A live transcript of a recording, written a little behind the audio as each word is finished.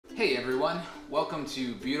Hey everyone, welcome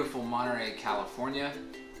to beautiful Monterey, California.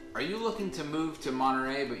 Are you looking to move to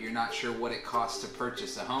Monterey but you're not sure what it costs to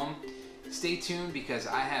purchase a home? Stay tuned because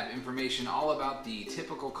I have information all about the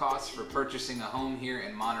typical costs for purchasing a home here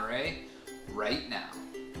in Monterey right now.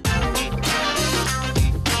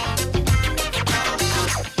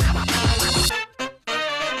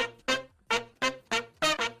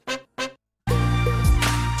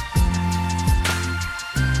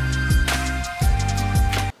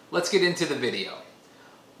 Let's get into the video.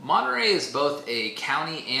 Monterey is both a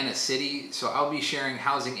county and a city, so I'll be sharing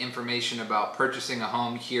housing information about purchasing a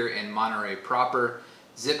home here in Monterey proper,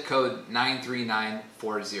 zip code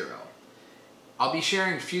 93940. I'll be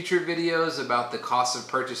sharing future videos about the cost of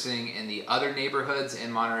purchasing in the other neighborhoods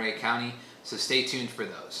in Monterey County, so stay tuned for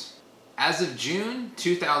those. As of June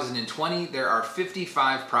 2020, there are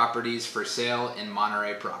 55 properties for sale in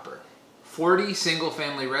Monterey proper. 40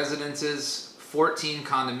 single-family residences, 14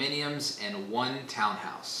 condominiums, and 1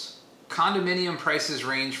 townhouse. Condominium prices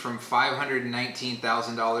range from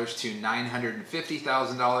 $519,000 to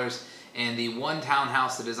 $950,000, and the 1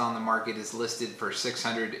 townhouse that is on the market is listed for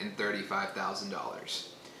 $635,000.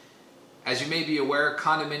 As you may be aware,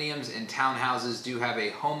 condominiums and townhouses do have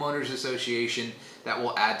a homeowners association that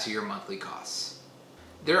will add to your monthly costs.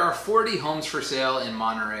 There are 40 homes for sale in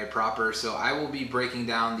Monterey proper, so I will be breaking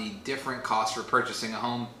down the different costs for purchasing a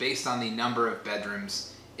home based on the number of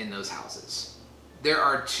bedrooms in those houses. There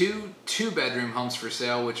are two two-bedroom homes for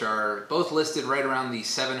sale, which are both listed right around the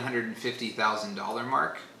 $750,000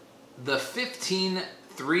 mark. The 15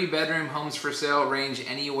 three-bedroom homes for sale range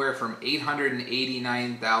anywhere from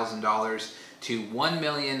 $889,000 to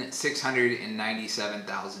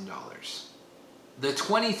 $1,697,000. The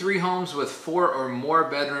 23 homes with 4 or more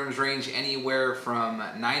bedrooms range anywhere from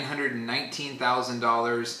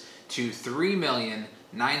 $919,000 to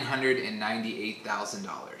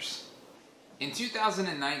 $3,998,000. In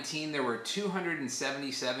 2019, there were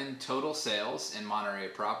 277 total sales in Monterey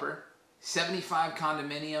proper, 75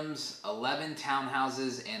 condominiums, 11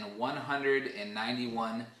 townhouses, and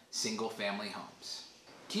 191 single-family homes.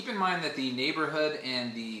 Keep in mind that the neighborhood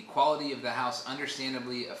and the quality of the house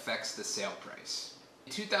understandably affects the sale price.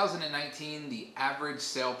 In 2019, the average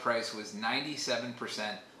sale price was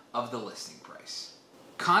 97% of the listing price.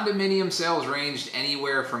 Condominium sales ranged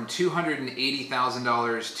anywhere from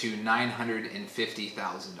 $280,000 to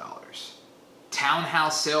 $950,000.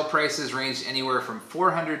 Townhouse sale prices ranged anywhere from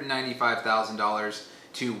 $495,000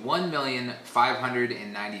 to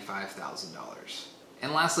 $1,595,000.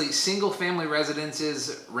 And lastly, single-family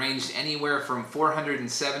residences ranged anywhere from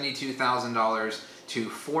 $472,000 to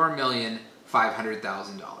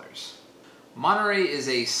 $4,500,000. Monterey is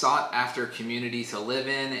a sought-after community to live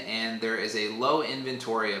in, and there is a low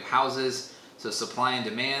inventory of houses, so supply and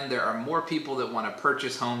demand, there are more people that want to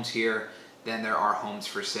purchase homes here than there are homes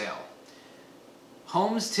for sale.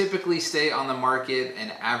 Homes typically stay on the market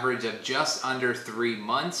an average of just under 3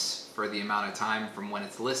 months for the amount of time from when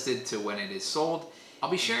it's listed to when it is sold. I'll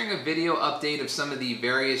be sharing a video update of some of the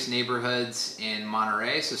various neighborhoods in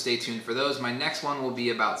Monterey, so stay tuned for those. My next one will be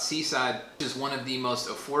about Seaside, which is one of the most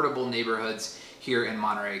affordable neighborhoods here in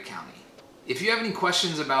Monterey County. If you have any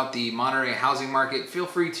questions about the Monterey housing market, feel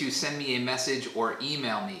free to send me a message or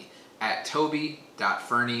email me at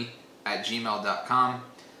toby.fernie@gmail.com.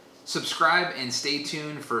 Subscribe and stay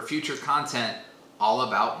tuned for future content all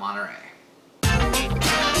about Monterey.